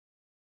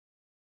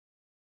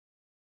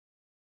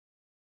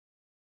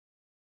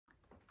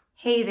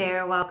Hey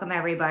there, welcome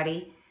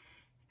everybody.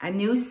 A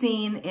new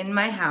scene in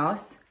my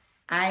house.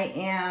 I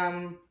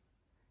am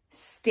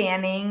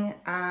standing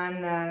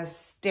on the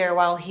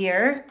stairwell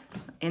here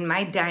in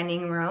my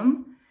dining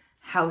room.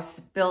 House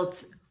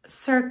built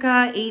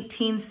circa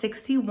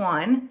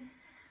 1861.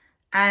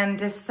 I'm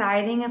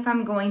deciding if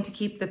I'm going to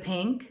keep the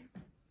pink.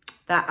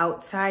 The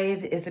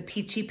outside is a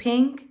peachy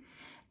pink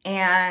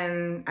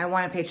and I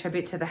want to pay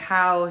tribute to the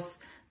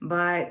house,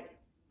 but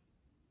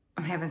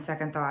I'm having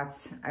second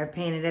thoughts. I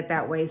painted it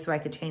that way so I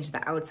could change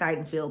the outside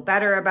and feel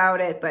better about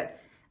it, but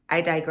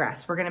I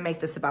digress. We're going to make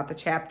this about the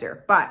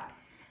chapter. But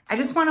I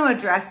just want to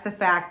address the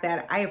fact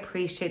that I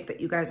appreciate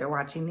that you guys are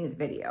watching these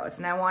videos.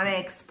 And I want to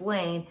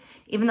explain,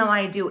 even though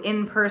I do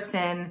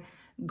in-person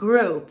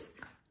groups,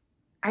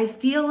 I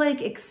feel like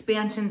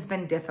expansion's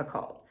been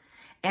difficult.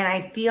 And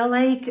I feel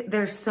like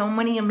there's so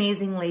many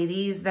amazing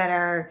ladies that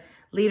are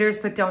leaders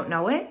but don't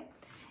know it.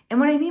 And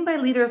what I mean by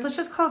leaders, let's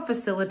just call it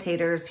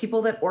facilitators,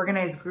 people that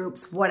organize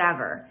groups,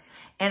 whatever.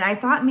 And I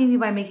thought maybe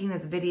by making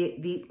these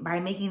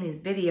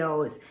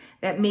videos,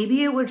 that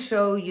maybe it would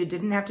show you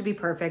didn't have to be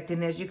perfect.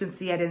 And as you can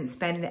see, I didn't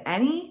spend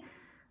any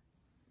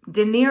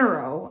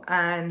dinero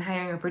on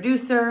hiring a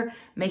producer,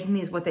 making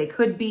these what they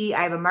could be.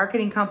 I have a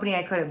marketing company.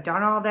 I could have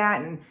done all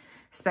that and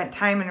spent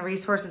time and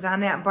resources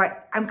on that.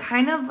 But I'm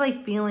kind of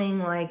like feeling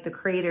like the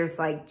creators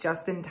like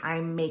just in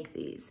time make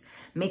these.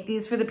 Make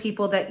these for the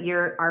people that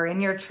are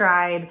in your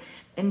tribe,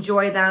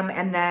 enjoy them,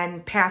 and then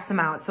pass them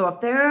out. So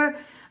if there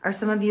are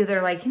some of you that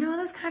are like, you know,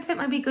 this content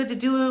might be good to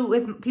do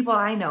with people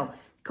I know,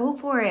 go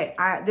for it.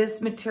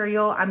 This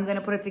material, I'm going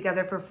to put it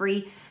together for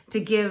free to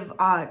give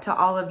to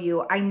all of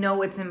you. I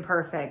know it's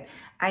imperfect.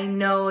 I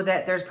know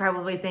that there's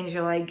probably things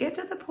you're like, get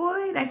to the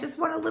point. I just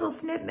want a little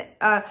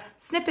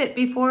snippet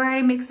before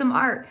I make some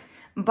art.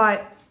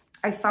 But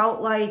I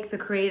felt like the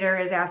creator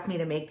has asked me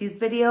to make these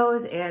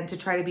videos and to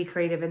try to be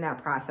creative in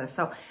that process.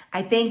 So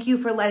I thank you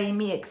for letting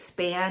me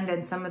expand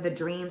on some of the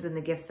dreams and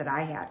the gifts that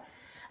I had.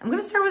 I'm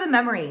going to start with a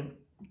memory.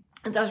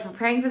 As I was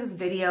preparing for this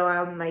video,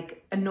 I'm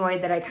like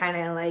annoyed that I kind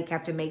of like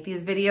have to make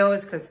these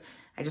videos because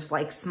I just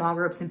like small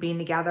groups and being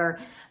together.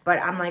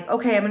 But I'm like,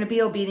 okay, I'm going to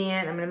be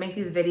obedient. I'm going to make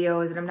these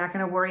videos and I'm not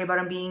going to worry about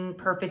them being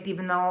perfect,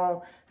 even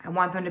though I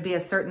want them to be a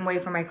certain way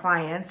for my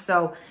clients.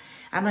 So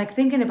I'm like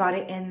thinking about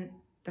it, and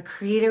the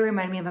creator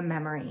reminded me of a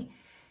memory.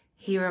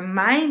 He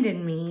reminded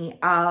me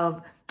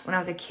of when I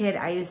was a kid,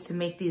 I used to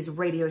make these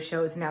radio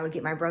shows and I would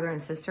get my brother and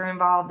sister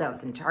involved. I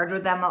was in charge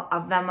of them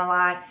a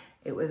lot.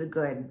 It was a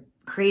good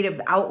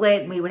creative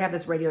outlet, and we would have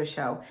this radio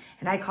show,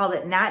 and I called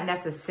it Not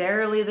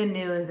Necessarily the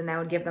News, and I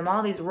would give them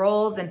all these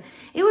roles, and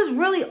it was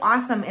really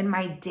awesome. And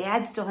my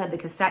dad still had the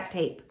cassette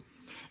tape,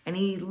 and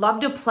he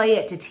loved to play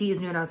it to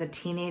tease me when I was a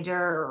teenager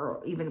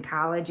or even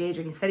college age,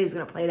 and he said he was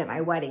going to play it at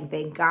my wedding.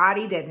 Thank God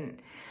he didn't.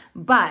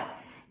 But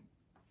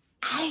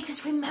I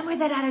just remember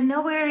that out of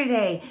nowhere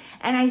today,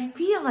 and I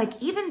feel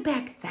like even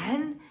back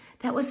then,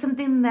 that was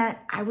something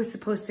that I was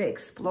supposed to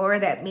explore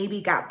that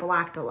maybe got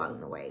blocked along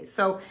the way.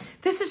 So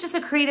this is just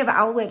a creative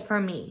outlet for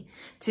me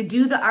to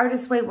do the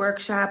Artist Way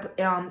workshop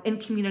in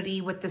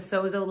community with the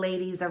Sozo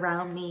ladies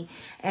around me,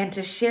 and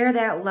to share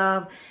that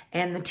love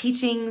and the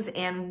teachings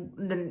and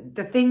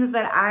the things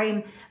that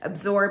I'm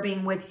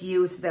absorbing with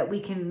you so that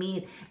we can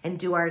meet and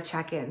do our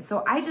check-in.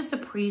 So I just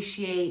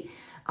appreciate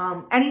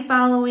any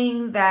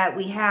following that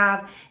we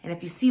have, and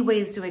if you see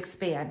ways to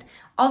expand.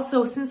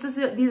 Also, since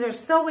these are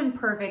so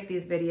imperfect,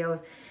 these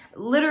videos,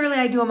 literally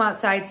I do them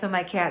outside so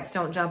my cats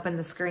don't jump in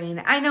the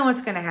screen. I know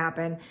it's going to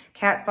happen.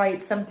 Cat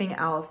fight, something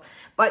else.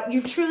 But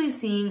you're truly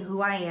seeing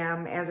who I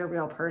am as a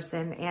real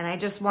person. And I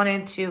just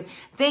wanted to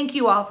thank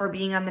you all for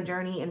being on the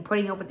journey and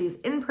putting up with these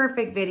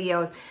imperfect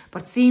videos,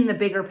 but seeing the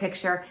bigger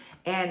picture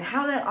and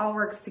how that all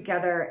works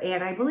together.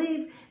 And I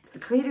believe the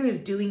creator is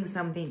doing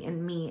something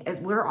in me as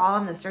we're all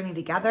on this journey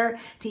together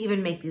to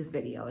even make these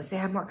videos, to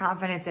have more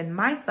confidence in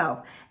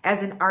myself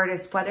as an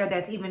artist, whether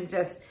that's even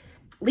just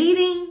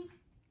leading,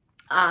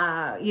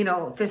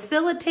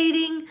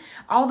 facilitating,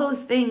 all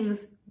those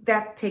things.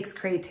 That takes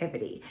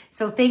creativity.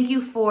 So thank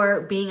you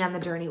for being on the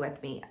journey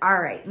with me. All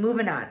right,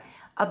 moving on.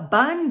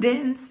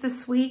 Abundance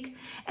this week.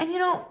 And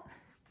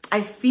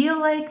I feel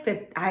like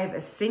that I have a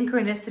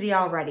synchronicity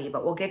already,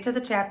 but we'll get to the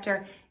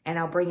chapter and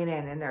I'll bring it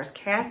in. And there's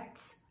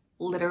cats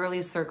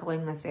literally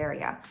circling this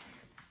area.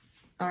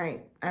 All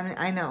right,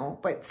 I know,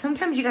 but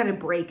sometimes you got to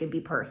break and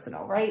be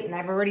personal, right? And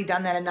I've already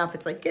done that enough.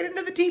 It's like, get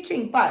into the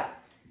teaching. But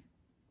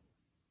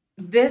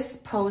this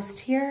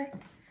post here,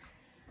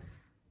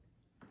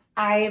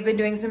 I have been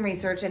doing some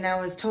research, and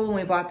I was told when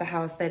we bought the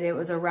house that it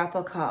was a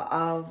replica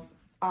of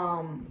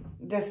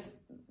this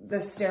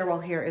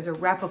stairwell here is a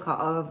replica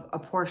of a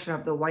portion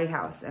of the White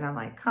House. And I'm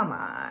like, come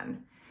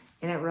on.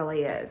 And it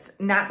really is.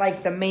 Not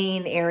like the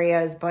main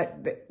areas,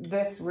 but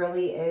this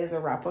really is a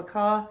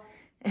replica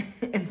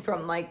and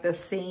from like the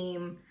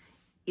same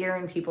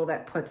earring people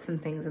that put some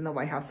things in the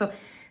White House. So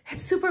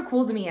that's super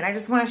cool to me. And I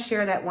just want to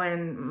share that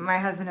when my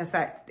husband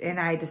and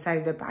I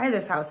decided to buy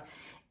this house,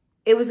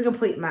 it was a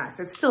complete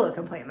mess. It's still a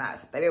complete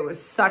mess, but it was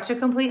such a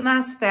complete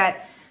mess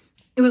that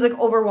It was like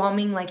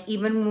overwhelming. Like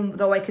even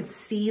though I could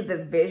see the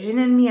vision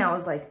in me, I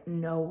was like,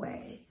 no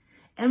way.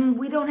 And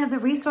we don't have the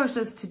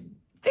resources to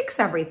fix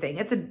everything.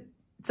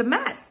 It's a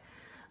mess.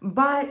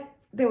 But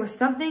there was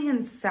something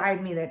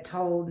inside me that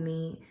told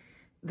me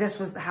this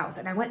was the house.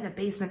 And I went in the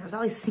basement. There was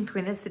all these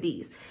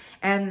synchronicities.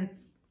 And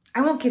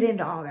I won't get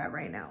into all that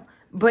right now.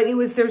 But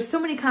there's so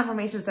many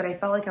confirmations that I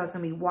felt like I was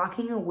going to be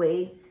walking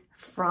away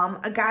from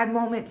a God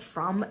moment,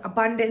 from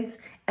abundance,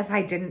 if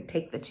I didn't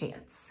take the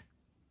chance.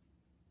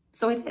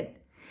 So I did.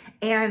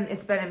 And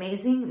it's been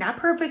amazing. Not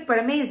perfect, but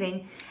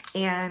amazing.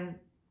 And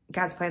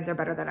God's plans are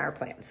better than our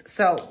plans.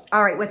 So,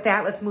 all right, with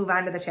that, let's move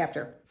on to the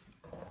chapter.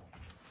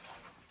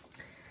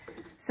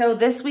 So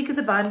this week is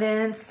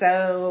abundance.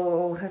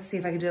 So let's see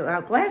if I can do it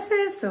without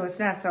glasses. So it's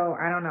not so,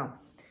 I don't know.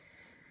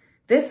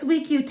 This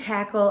week you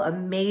tackle a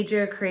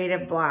major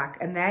creative block,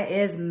 and that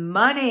is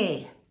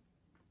money.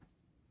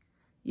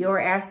 You're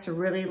asked to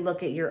really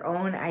look at your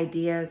own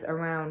ideas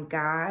around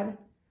God,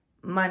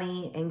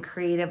 money, and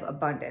creative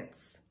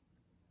abundance.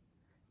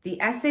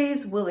 The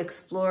essays will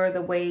explore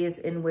the ways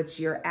in which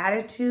your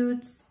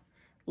attitudes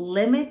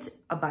limit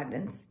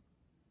abundance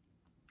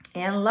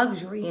and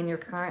luxury in your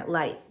current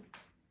life.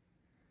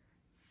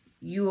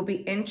 You will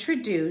be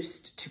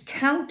introduced to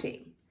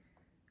counting,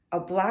 a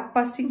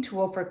blockbusting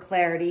tool for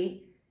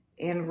clarity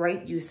and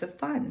right use of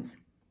funds.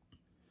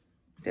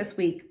 This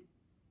week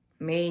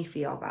may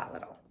feel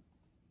volatile,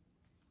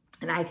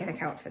 and I can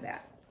account for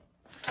that.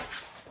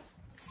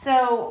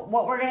 So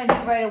what we're going to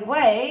do right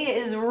away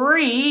is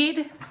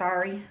read.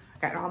 Sorry, I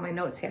got all my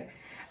notes here.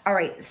 All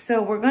right,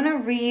 so we're going to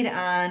read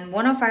on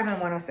 105 and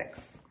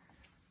 106.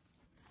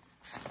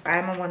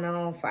 I'm on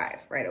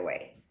 105 right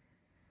away.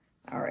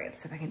 All right,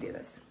 let's see if I can do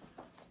this.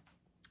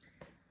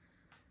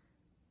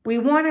 We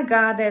want a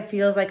God that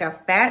feels like a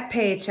fat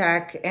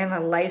paycheck and a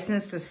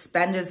license to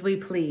spend as we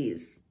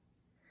please.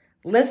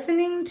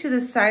 Listening to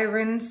the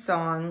siren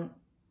song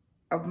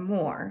of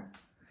more,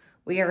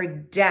 we are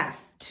deaf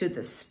to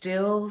the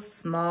still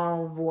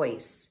small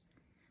voice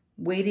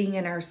waiting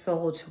in our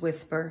soul to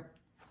whisper,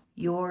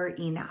 "You're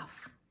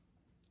enough."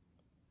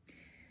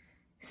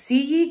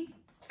 Seek ye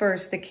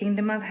first the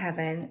kingdom of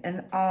heaven,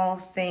 and all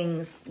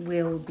things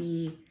will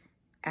be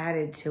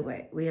added to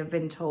it. We have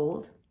been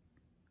told,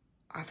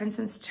 often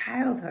since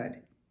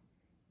childhood,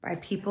 by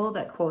people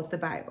that quote the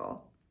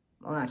Bible.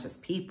 Well, not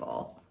just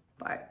people,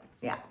 but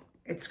yeah,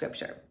 it's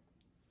scripture.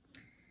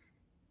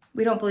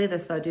 We don't believe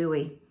this though, do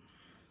we?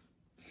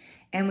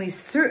 And we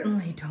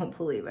certainly don't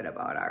believe it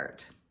about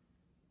art.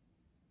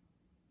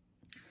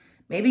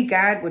 Maybe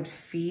God would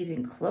feed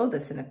and clothe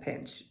us in a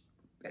pinch.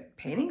 But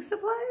painting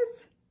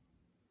supplies?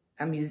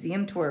 A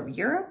museum tour of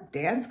Europe?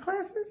 Dance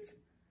classes?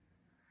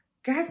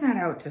 God's not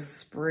out to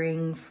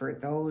spring for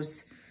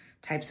those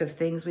types of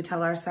things we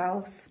tell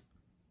ourselves.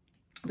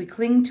 We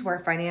cling to our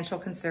financial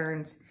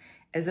concerns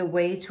as a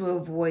way to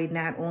avoid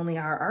not only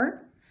our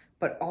art,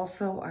 but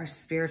also our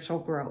spiritual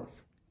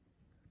growth.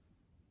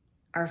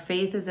 Our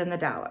faith is in the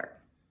dollar.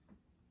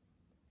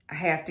 I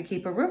have to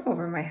keep a roof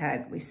over my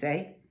head, we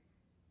say.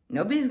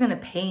 Nobody's going to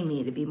pay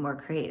me to be more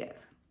creative.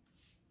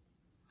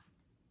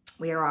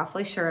 We are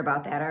awfully sure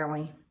about that, aren't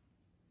we?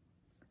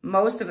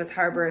 Most of us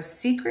harbor a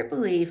secret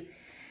belief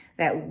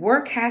that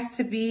work has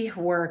to be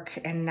work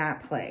and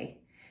not play,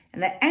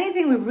 and that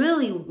anything we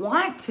really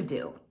want to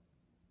do,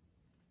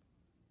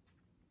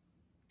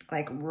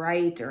 like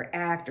write or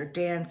act or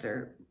dance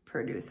or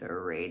produce a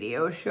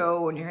radio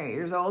show when you're 8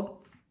 years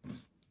old,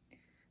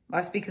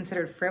 must be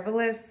considered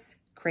frivolous,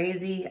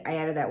 crazy. I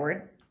added that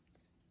word.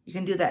 You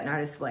can do that in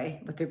Artist's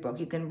Way with your book.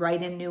 You can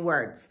write in new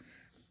words.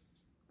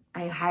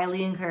 I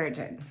highly encourage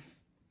it.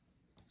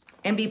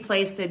 And be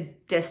placed a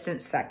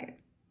distant second.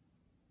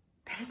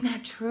 That is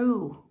not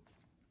true.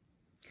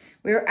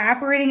 We're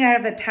operating out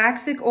of the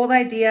toxic old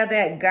idea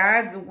that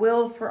God's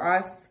will for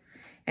us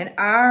and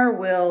our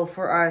will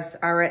for us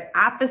are at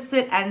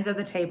opposite ends of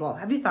the table.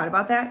 Have you thought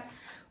about that?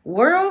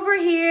 We're over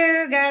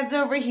here, God's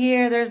over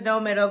here, there's no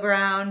middle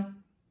ground.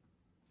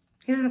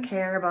 He doesn't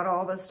care about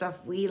all the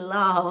stuff we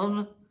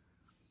love.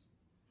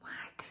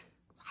 What?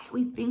 Why do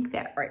we think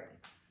that? Right.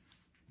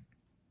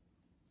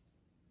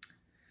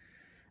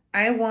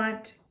 I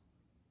want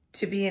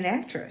to be an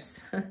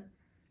actress,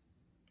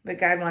 but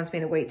God wants me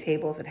to wait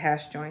tables at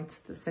hash joints,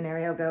 the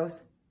scenario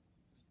goes.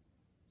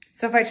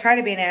 So if I try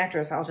to be an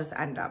actress, I'll just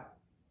end up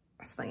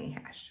slinging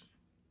hash.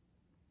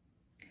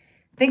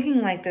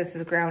 Thinking like this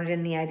is grounded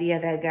in the idea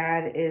that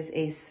God is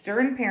a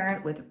stern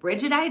parent with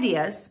rigid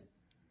ideas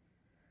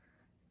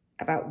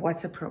about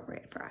what's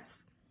appropriate for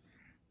us.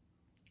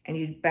 And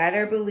you'd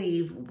better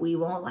believe we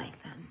won't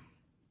like them.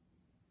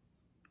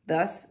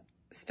 Thus,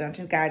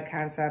 stunted God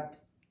concept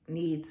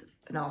needs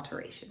an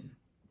alteration.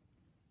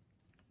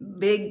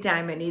 Big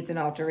time it needs an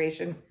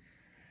alteration.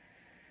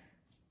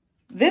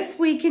 This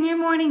week in your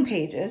morning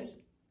pages,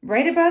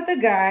 write about the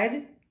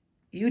God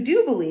you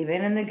do believe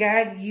in and the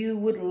God you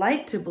would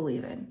like to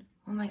believe in.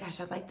 Oh my gosh,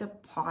 I'd like to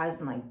pause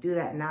and do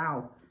that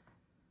now.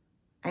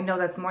 I know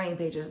that's morning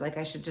pages.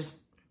 I should just,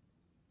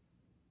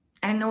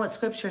 I know what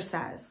scripture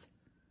says.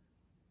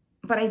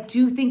 But I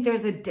do think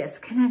there's a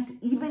disconnect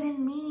even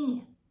in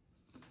me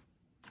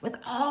with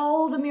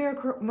all the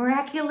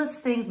miraculous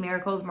things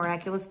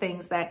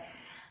that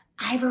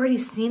I've already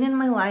seen in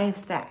my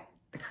life that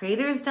the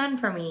Creator's done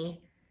for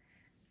me.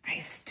 I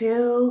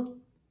still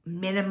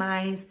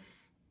minimize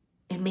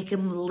and make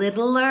him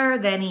littler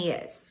than he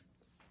is.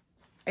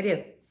 I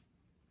do.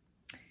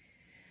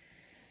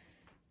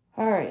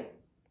 All right.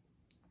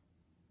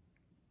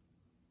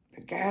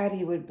 The God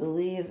he would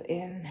believe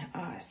in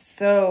us.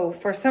 So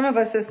for some of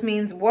us, this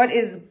means what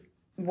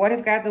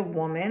if God's a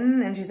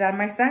woman and she's on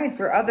my side?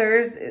 For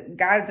others,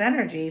 God's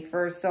energy.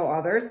 For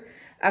others,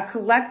 a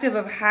collective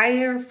of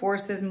higher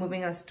forces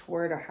moving us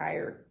toward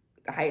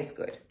the highest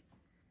good.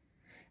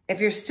 If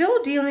you're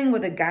still dealing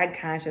with a God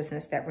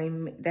consciousness that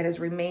has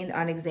remained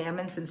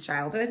unexamined since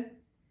childhood,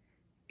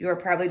 you are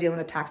probably dealing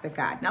with a toxic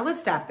God. Now let's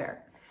stop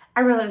there.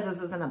 I realize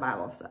this isn't a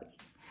Bible study.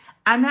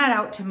 I'm not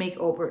out to make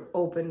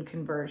open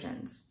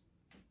conversions.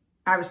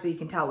 Obviously, you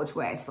can tell which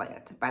way I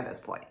slant by this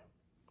point.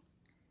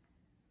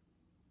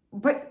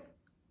 But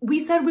we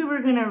said we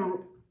were going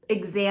to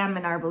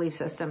examine our belief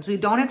systems. We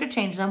don't have to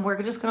change them.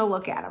 We're just going to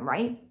look at them,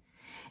 right?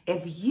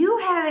 If you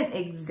haven't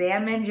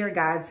examined your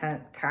God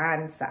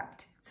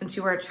concept since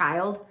you were a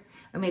child,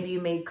 or maybe you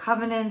made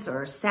covenants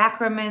or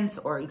sacraments,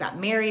 or you got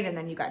married and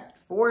then you got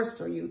divorced,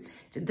 or you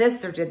did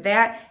this or did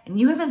that, and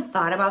you haven't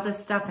thought about this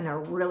stuff in a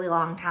really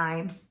long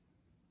time,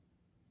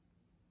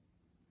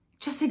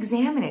 just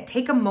examine it.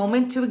 Take a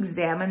moment to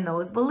examine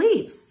those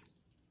beliefs.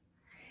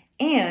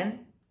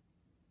 And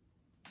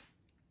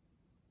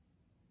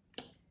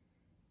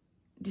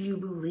do you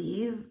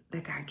believe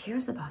that God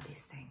cares about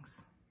these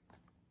things?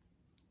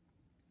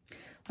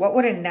 What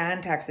would a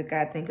non-toxic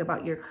God think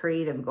about your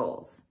creative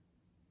goals?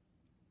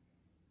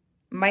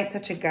 Might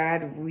such a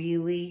God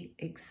really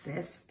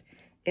exist?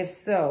 If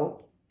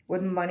so,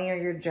 would money or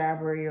your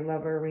job or your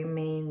lover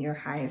remain your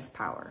highest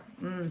power?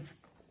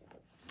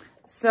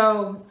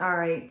 So, all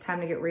right,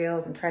 time to get real.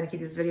 I'm trying to keep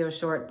this video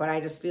short, but I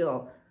just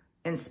feel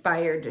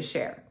inspired to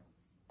share.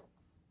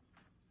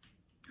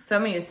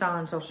 Some of you saw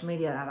on social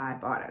media that I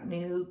bought a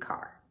new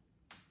car.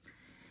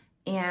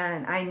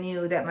 And I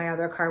knew that my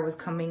other car was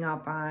coming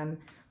up on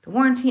the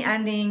warranty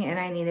ending and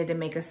I needed to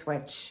make a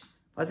switch.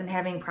 Wasn't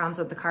having problems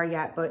with the car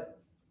yet, but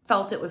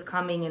felt it was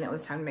coming and it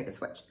was time to make a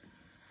switch.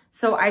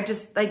 So I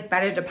just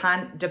bet a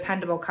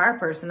dependable car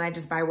person. I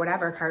just buy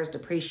whatever. Cars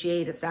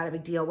depreciate. It's not a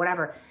big deal,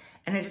 whatever.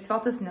 And I just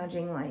felt this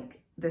nudging,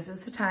 like, this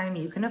is the time.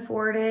 You can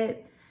afford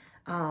it.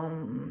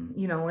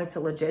 You know, it's a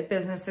legit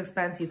business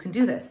expense. You can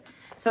do this.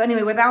 So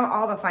anyway, without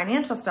all the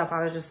financial stuff,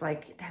 I was just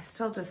like, that's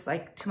still just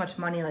like too much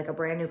money, like a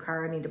brand new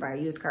car. I need to buy a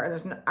used car.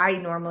 I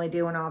normally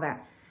do and all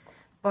that.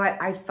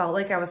 But I felt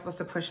like I was supposed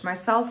to push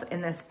myself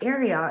in this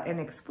area and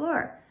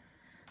explore.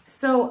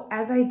 So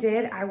as I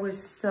did, I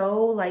was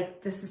so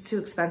like, this is too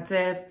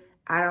expensive.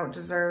 I don't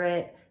deserve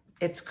it.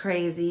 It's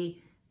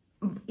crazy.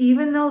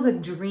 Even though the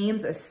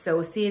dreams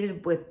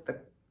associated with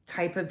the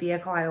type of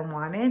vehicle I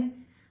wanted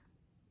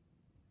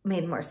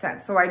made more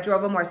sense. So I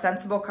drove a more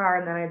sensible car,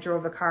 and then I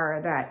drove the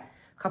car that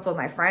a couple of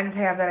my friends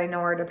have that I know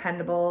are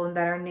dependable and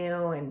that are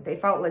new, and they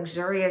felt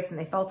luxurious and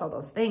they felt all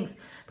those things,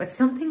 but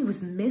something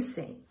was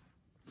missing.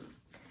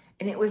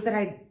 And it was that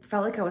I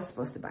felt like I was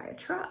supposed to buy a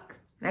truck.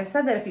 And I've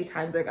said that a few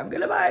times, like, I'm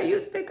going to buy a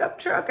used pickup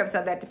truck. I've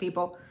said that to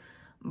people,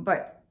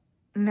 but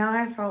now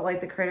I felt like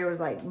the Creator was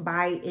like,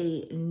 buy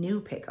a new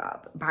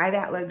pickup, buy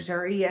that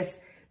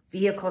luxurious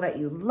vehicle that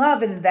you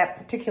love in that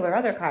particular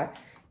other car,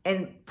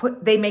 and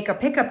they make a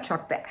pickup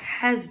truck that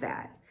has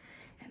that.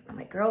 And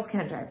my girls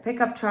can't drive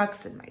pickup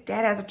trucks, and my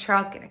dad has a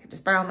truck, and I could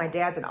just borrow my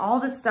dad's and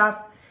all this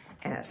stuff,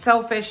 and it's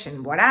selfish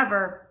and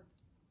whatever.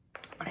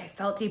 But I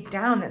felt deep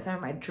down that some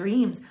of my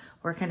dreams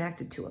were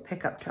connected to a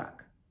pickup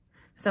truck.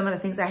 Some of the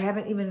things I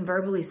haven't even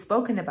verbally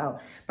spoken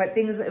about, but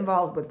things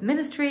involved with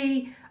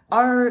ministry,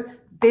 art,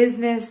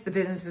 business, the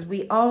businesses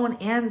we own,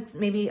 and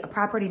maybe a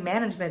property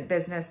management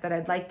business that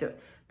I'd like to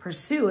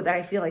pursue that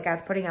I feel like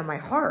God's putting on my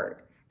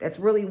heart. That's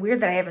really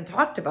weird that I haven't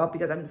talked about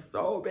because I'm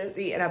so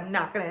busy and I'm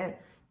not going to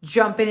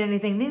jump in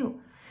anything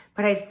new.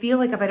 But I feel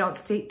like if I don't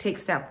take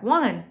step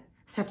one,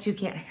 step two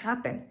can't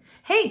happen.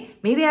 Hey,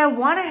 maybe I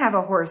want to have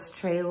a horse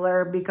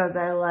trailer because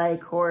I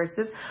like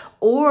horses,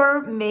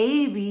 or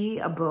maybe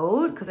a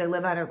boat because I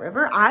live on a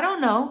river. I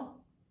don't know,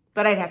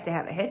 but I'd have to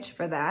have a hitch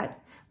for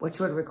that, which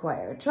would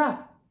require a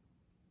truck.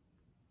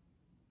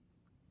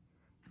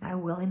 Am I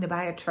willing to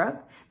buy a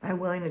truck? Am I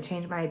willing to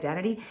change my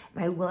identity?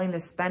 Am I willing to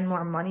spend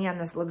more money on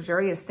this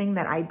luxurious thing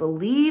that I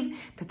believe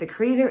that the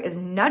Creator is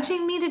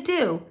nudging me to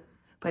do,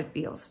 but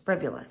feels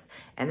frivolous?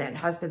 And then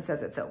husband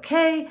says it's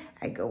okay.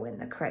 I go in,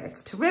 the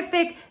credit's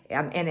terrific.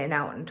 I'm in and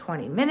out in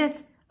 20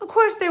 minutes. Of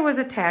course there was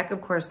a tech. Of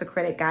course the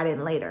credit got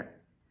in later.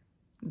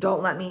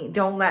 Don't let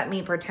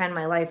me pretend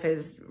my life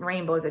is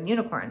rainbows and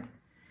unicorns.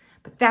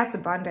 But that's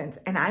abundance.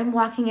 And I'm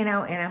walking it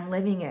out and I'm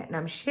living it and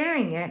I'm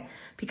sharing it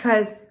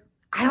because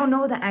I don't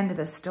know the end of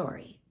the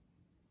story.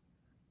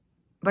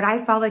 But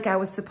I felt like I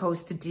was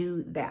supposed to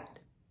do that.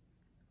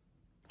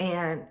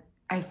 And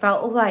I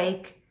felt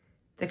like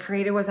the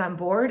Creator was on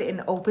board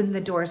and opened the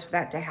doors for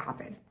that to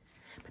happen.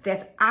 But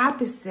that's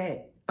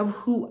opposite of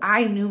who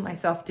I knew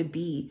myself to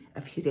be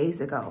a few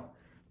days ago.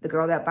 The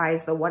girl that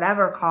buys the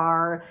whatever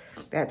car,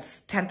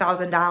 that's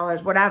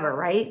 $10,000, whatever,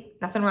 right?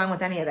 Nothing wrong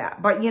with any of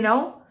that. But you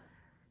know,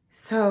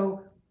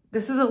 so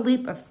this is a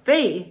leap of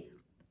faith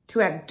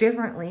to act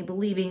differently,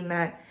 believing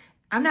that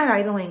I'm not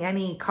idling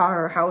any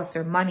car or house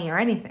or money or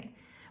anything,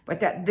 but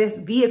that this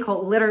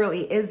vehicle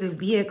literally is a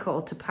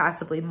vehicle to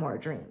possibly more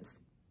dreams.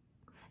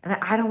 And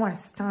that I don't want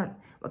to stunt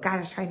what God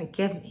is trying to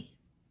give me.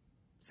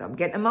 So I'm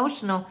getting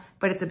emotional,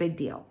 but it's a big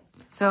deal.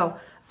 So,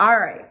 all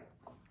right.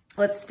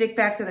 Let's stick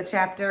back to the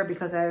chapter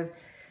because I've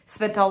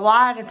spent a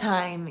lot of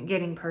time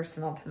getting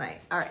personal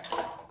tonight. All right.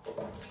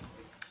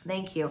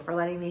 Thank you for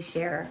letting me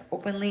share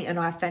openly and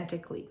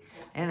authentically.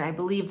 And I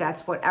believe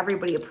that's what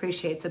everybody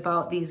appreciates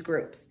about these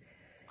groups.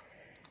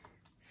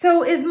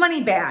 So is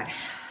money bad?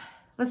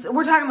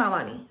 We're talking about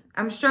money.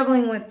 I'm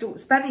struggling with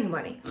spending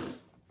money.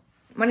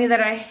 Money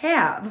that I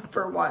have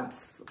for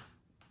once.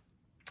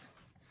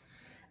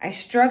 I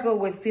struggle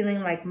with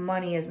feeling like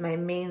money is my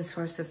main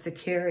source of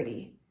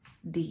security.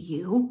 Do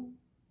you?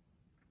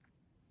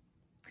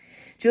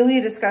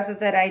 Julia discusses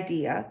that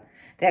idea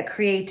that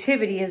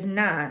creativity is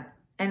not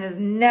and has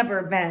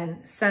never been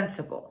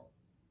sensible.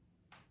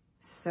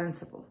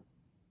 Sensible.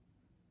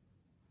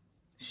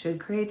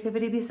 Should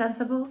creativity be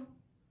sensible?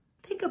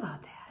 Think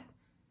about that.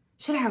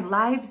 Should our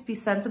lives be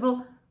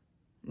sensible?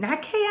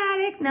 Not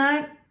chaotic,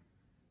 not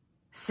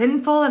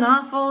sinful and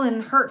awful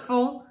and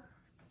hurtful,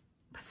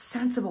 but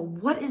sensible.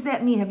 What does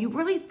that mean? Have you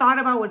really thought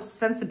about what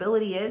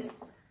sensibility is?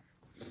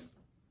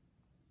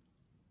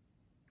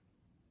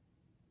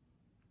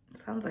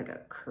 Sounds like a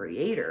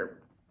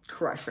creator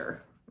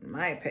crusher, in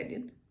my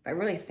opinion, if I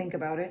really think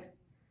about it.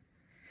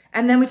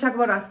 And then we talk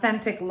about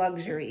authentic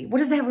luxury. What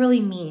does that really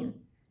mean?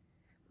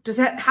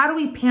 How do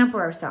we pamper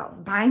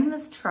ourselves? Buying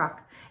this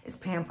truck is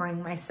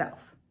pampering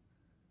myself.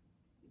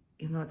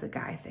 Even though it's a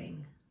guy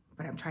thing,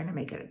 but I'm trying to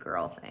make it a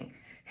girl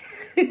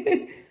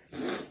thing.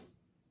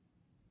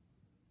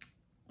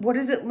 What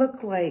does it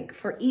look like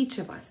for each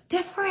of us?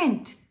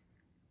 Different.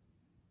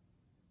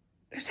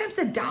 There's times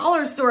the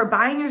dollar store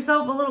buying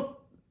yourself a little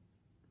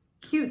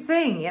cute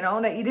thing, you know,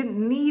 that you didn't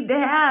need to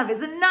have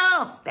is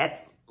enough.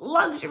 That's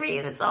luxury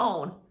in its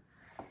own.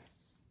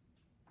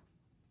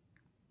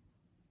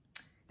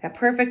 That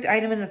perfect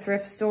item in the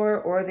thrift store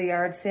or the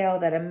yard sale,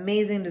 that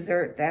amazing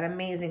dessert, that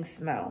amazing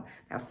smell,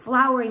 that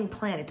flowering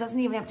plant. It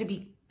doesn't even have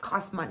to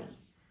cost money.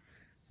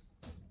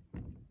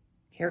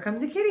 Here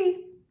comes a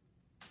kitty.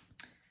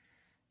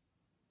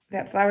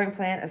 That flowering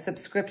plant, a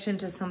subscription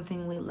to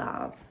something we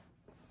love.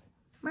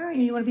 Mario,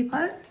 you want to be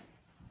part?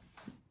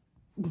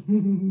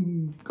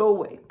 Go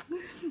away.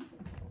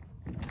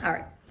 All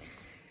right.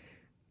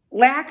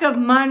 Lack of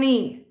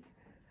money.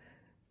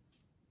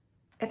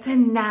 It's a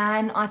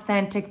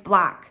non-authentic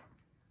block.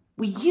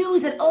 We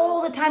use it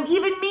all the time,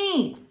 even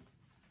me.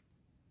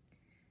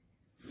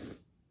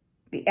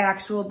 The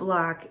actual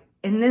block,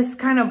 and this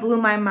kind of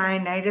blew my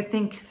mind. I had to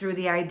think through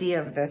the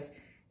idea of this,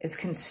 is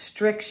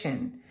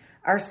constriction,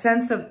 our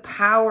sense of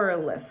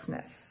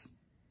powerlessness.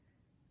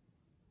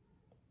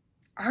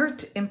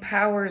 Art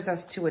empowers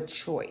us to a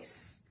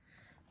choice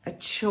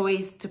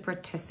to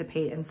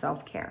participate in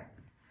self-care.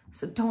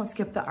 So don't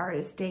skip the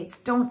artist dates.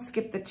 Don't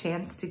skip the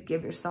chance to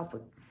give yourself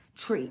a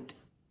treat,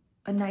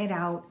 a night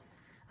out,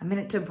 a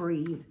minute to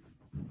breathe,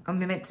 a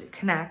minute to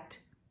connect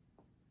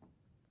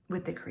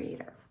with the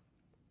creator.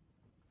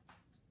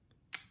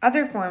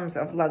 Other forms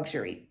of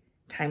luxury,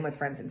 time with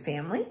friends and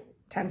family,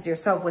 time to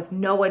yourself with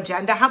no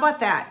agenda. How about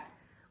that?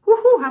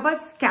 Woohoo, how about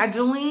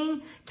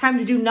scheduling? Time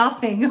to do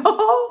nothing.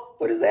 Oh,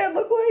 what does that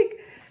look like?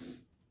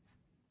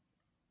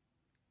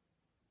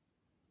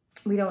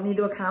 We don't need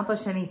to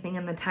accomplish anything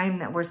in the time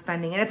that we're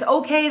spending. And it's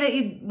okay that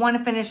you want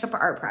to finish up an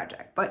art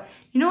project. But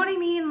you know what I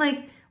mean?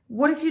 Like,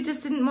 what if you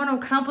just didn't want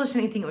to accomplish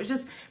anything? It was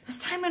just this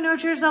time to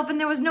nurture yourself and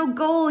there was no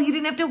goal. You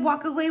didn't have to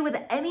walk away with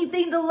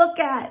anything to look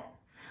at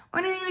or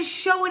anything to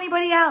show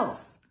anybody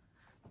else.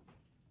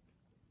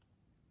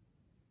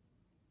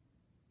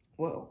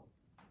 Whoa.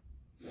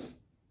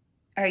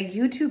 Are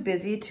you too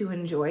busy to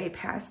enjoy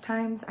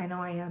pastimes? I know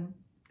I am.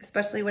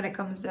 Especially when it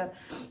comes to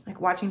like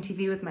watching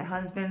TV with my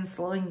husband,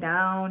 slowing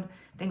down,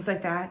 things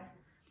like that.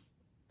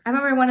 I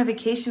remember I went on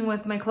vacation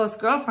with my close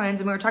girlfriends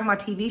and we were talking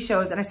about TV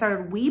shows and I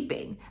started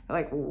weeping. They're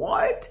like,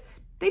 what?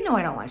 They know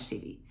I don't watch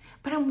TV.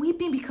 But I'm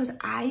weeping because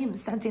I am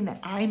sensing that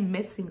I'm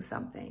missing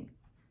something.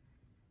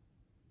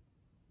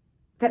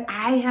 That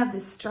I have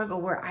this struggle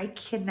where I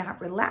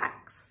cannot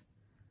relax.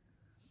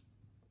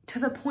 To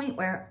the point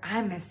where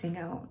I'm missing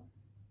out.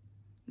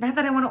 Not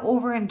that I want to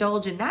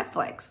overindulge in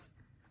Netflix.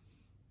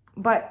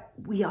 But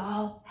we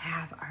all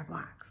have our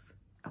blocks,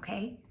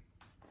 okay?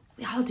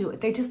 We all do it.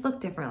 They just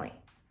look differently.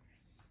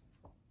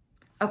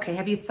 Okay,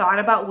 have you thought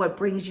about what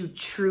brings you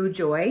true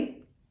joy?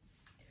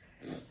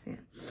 Yeah.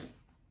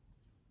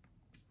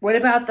 What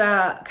about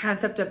the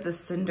concept of the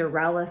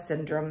Cinderella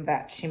syndrome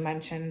that she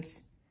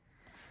mentions?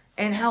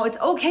 And how it's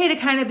okay to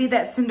kind of be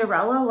that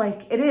Cinderella,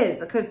 like it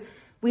is, because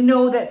we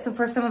know that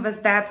for some of us,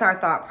 that's our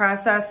thought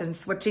process and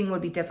switching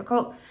would be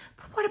difficult.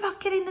 But What about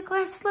getting the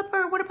glass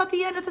slipper? What about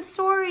the end of the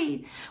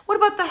story? What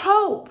about the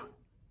hope?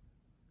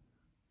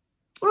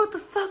 What about the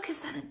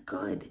focus on a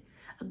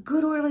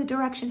good orderly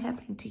direction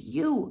happening to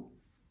you?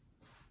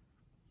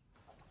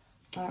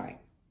 All right.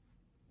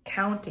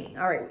 Counting.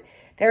 All right.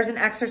 There's an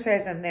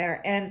exercise in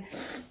there. And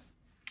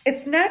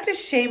it's not to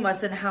shame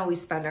us in how we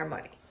spend our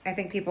money. I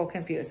think people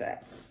confuse it.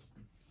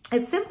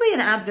 It's simply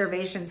an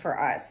observation for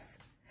us.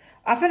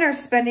 Often our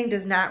spending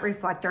does not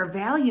reflect our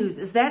values.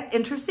 Is that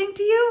interesting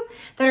to you?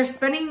 That our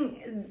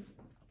spending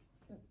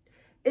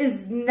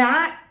is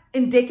not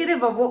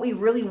indicative of what we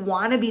really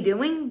want to be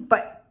doing,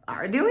 but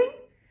are doing?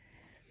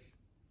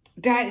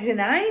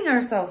 Denying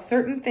ourselves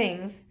certain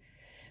things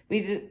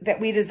that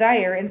we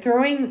desire and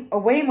throwing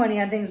away money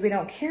on things we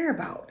don't care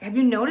about. Have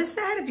you noticed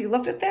that? Have you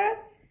looked at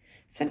that?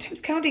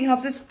 Sometimes counting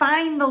helps us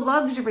find the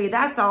luxury,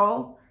 that's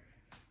all.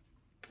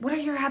 What are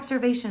your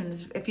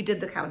observations if you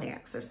did the counting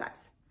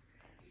exercise?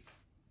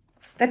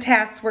 The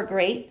tasks were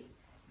great.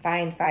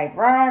 Find 5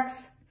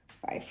 rocks,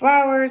 5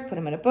 flowers, put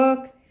them in a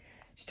book.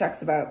 She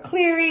talks about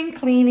clearing,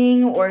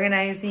 cleaning,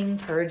 organizing,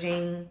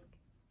 purging.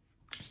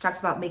 She talks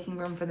about making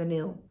room for the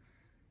new.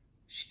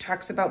 She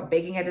talks about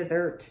baking a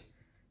dessert,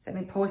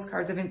 sending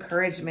postcards of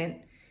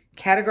encouragement,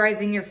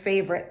 categorizing your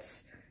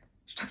favorites.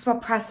 She talks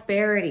about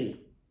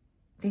prosperity,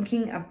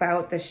 thinking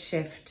about the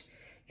shift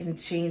and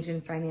change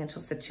in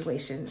financial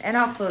situation. And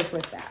I'll close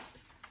with that.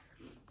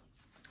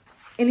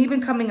 And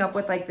even coming up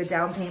with like the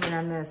down payment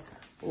on this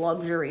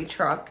luxury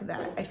truck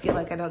that I feel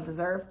like I don't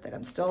deserve, that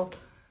I'm still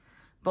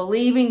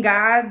believing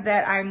God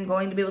that I'm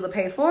going to be able to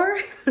pay for.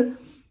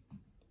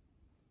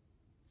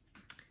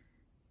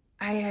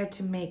 I had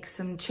to make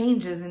some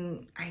changes,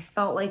 and I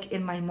felt like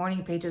in my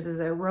morning pages as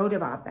I wrote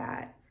about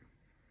that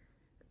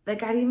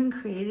God even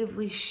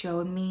creatively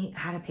showed me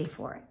how to pay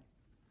for it.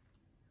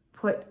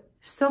 Put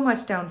so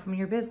much down from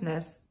your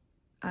business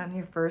on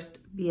your first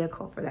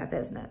vehicle for that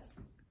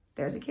business.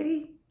 There's a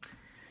kitty.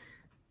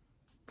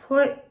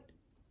 Put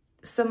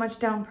so much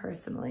down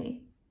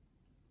personally.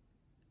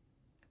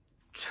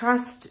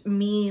 Trust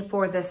me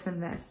for this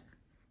and this.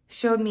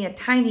 Showed me a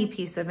tiny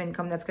piece of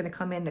income that's going to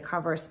come in to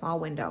cover a small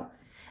window.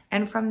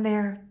 And from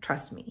there,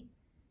 trust me,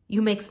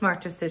 you make smart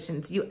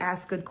decisions. You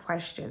ask good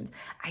questions.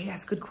 I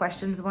asked good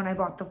questions when I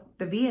bought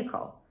the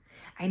vehicle.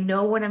 I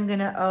know what I'm going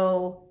to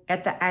owe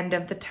at the end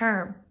of the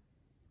term.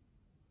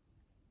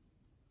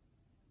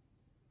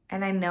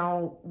 And I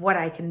know what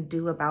I can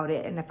do about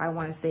it. And if I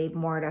want to save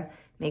more to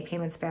make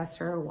payments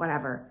faster or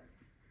whatever,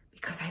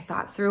 because I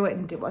thought through it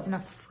and wasn't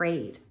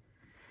afraid.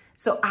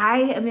 So I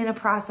am in a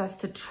process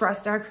to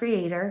trust our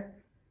Creator,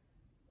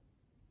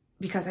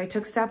 because I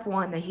took step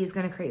 1, that He's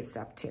going to create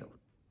step 2.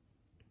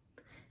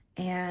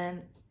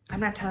 And I'm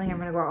not telling you I'm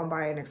going to go out and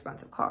buy an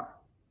expensive car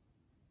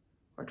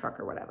or truck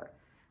or whatever.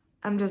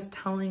 I'm just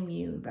telling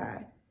you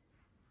that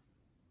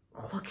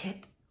look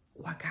at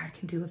what God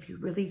can do if you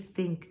really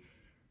think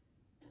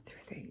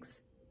through things.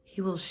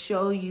 He will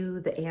show you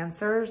the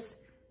answers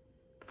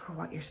for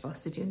what you're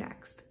supposed to do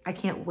next. I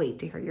can't wait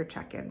to hear your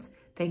check-ins.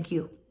 Thank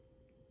you.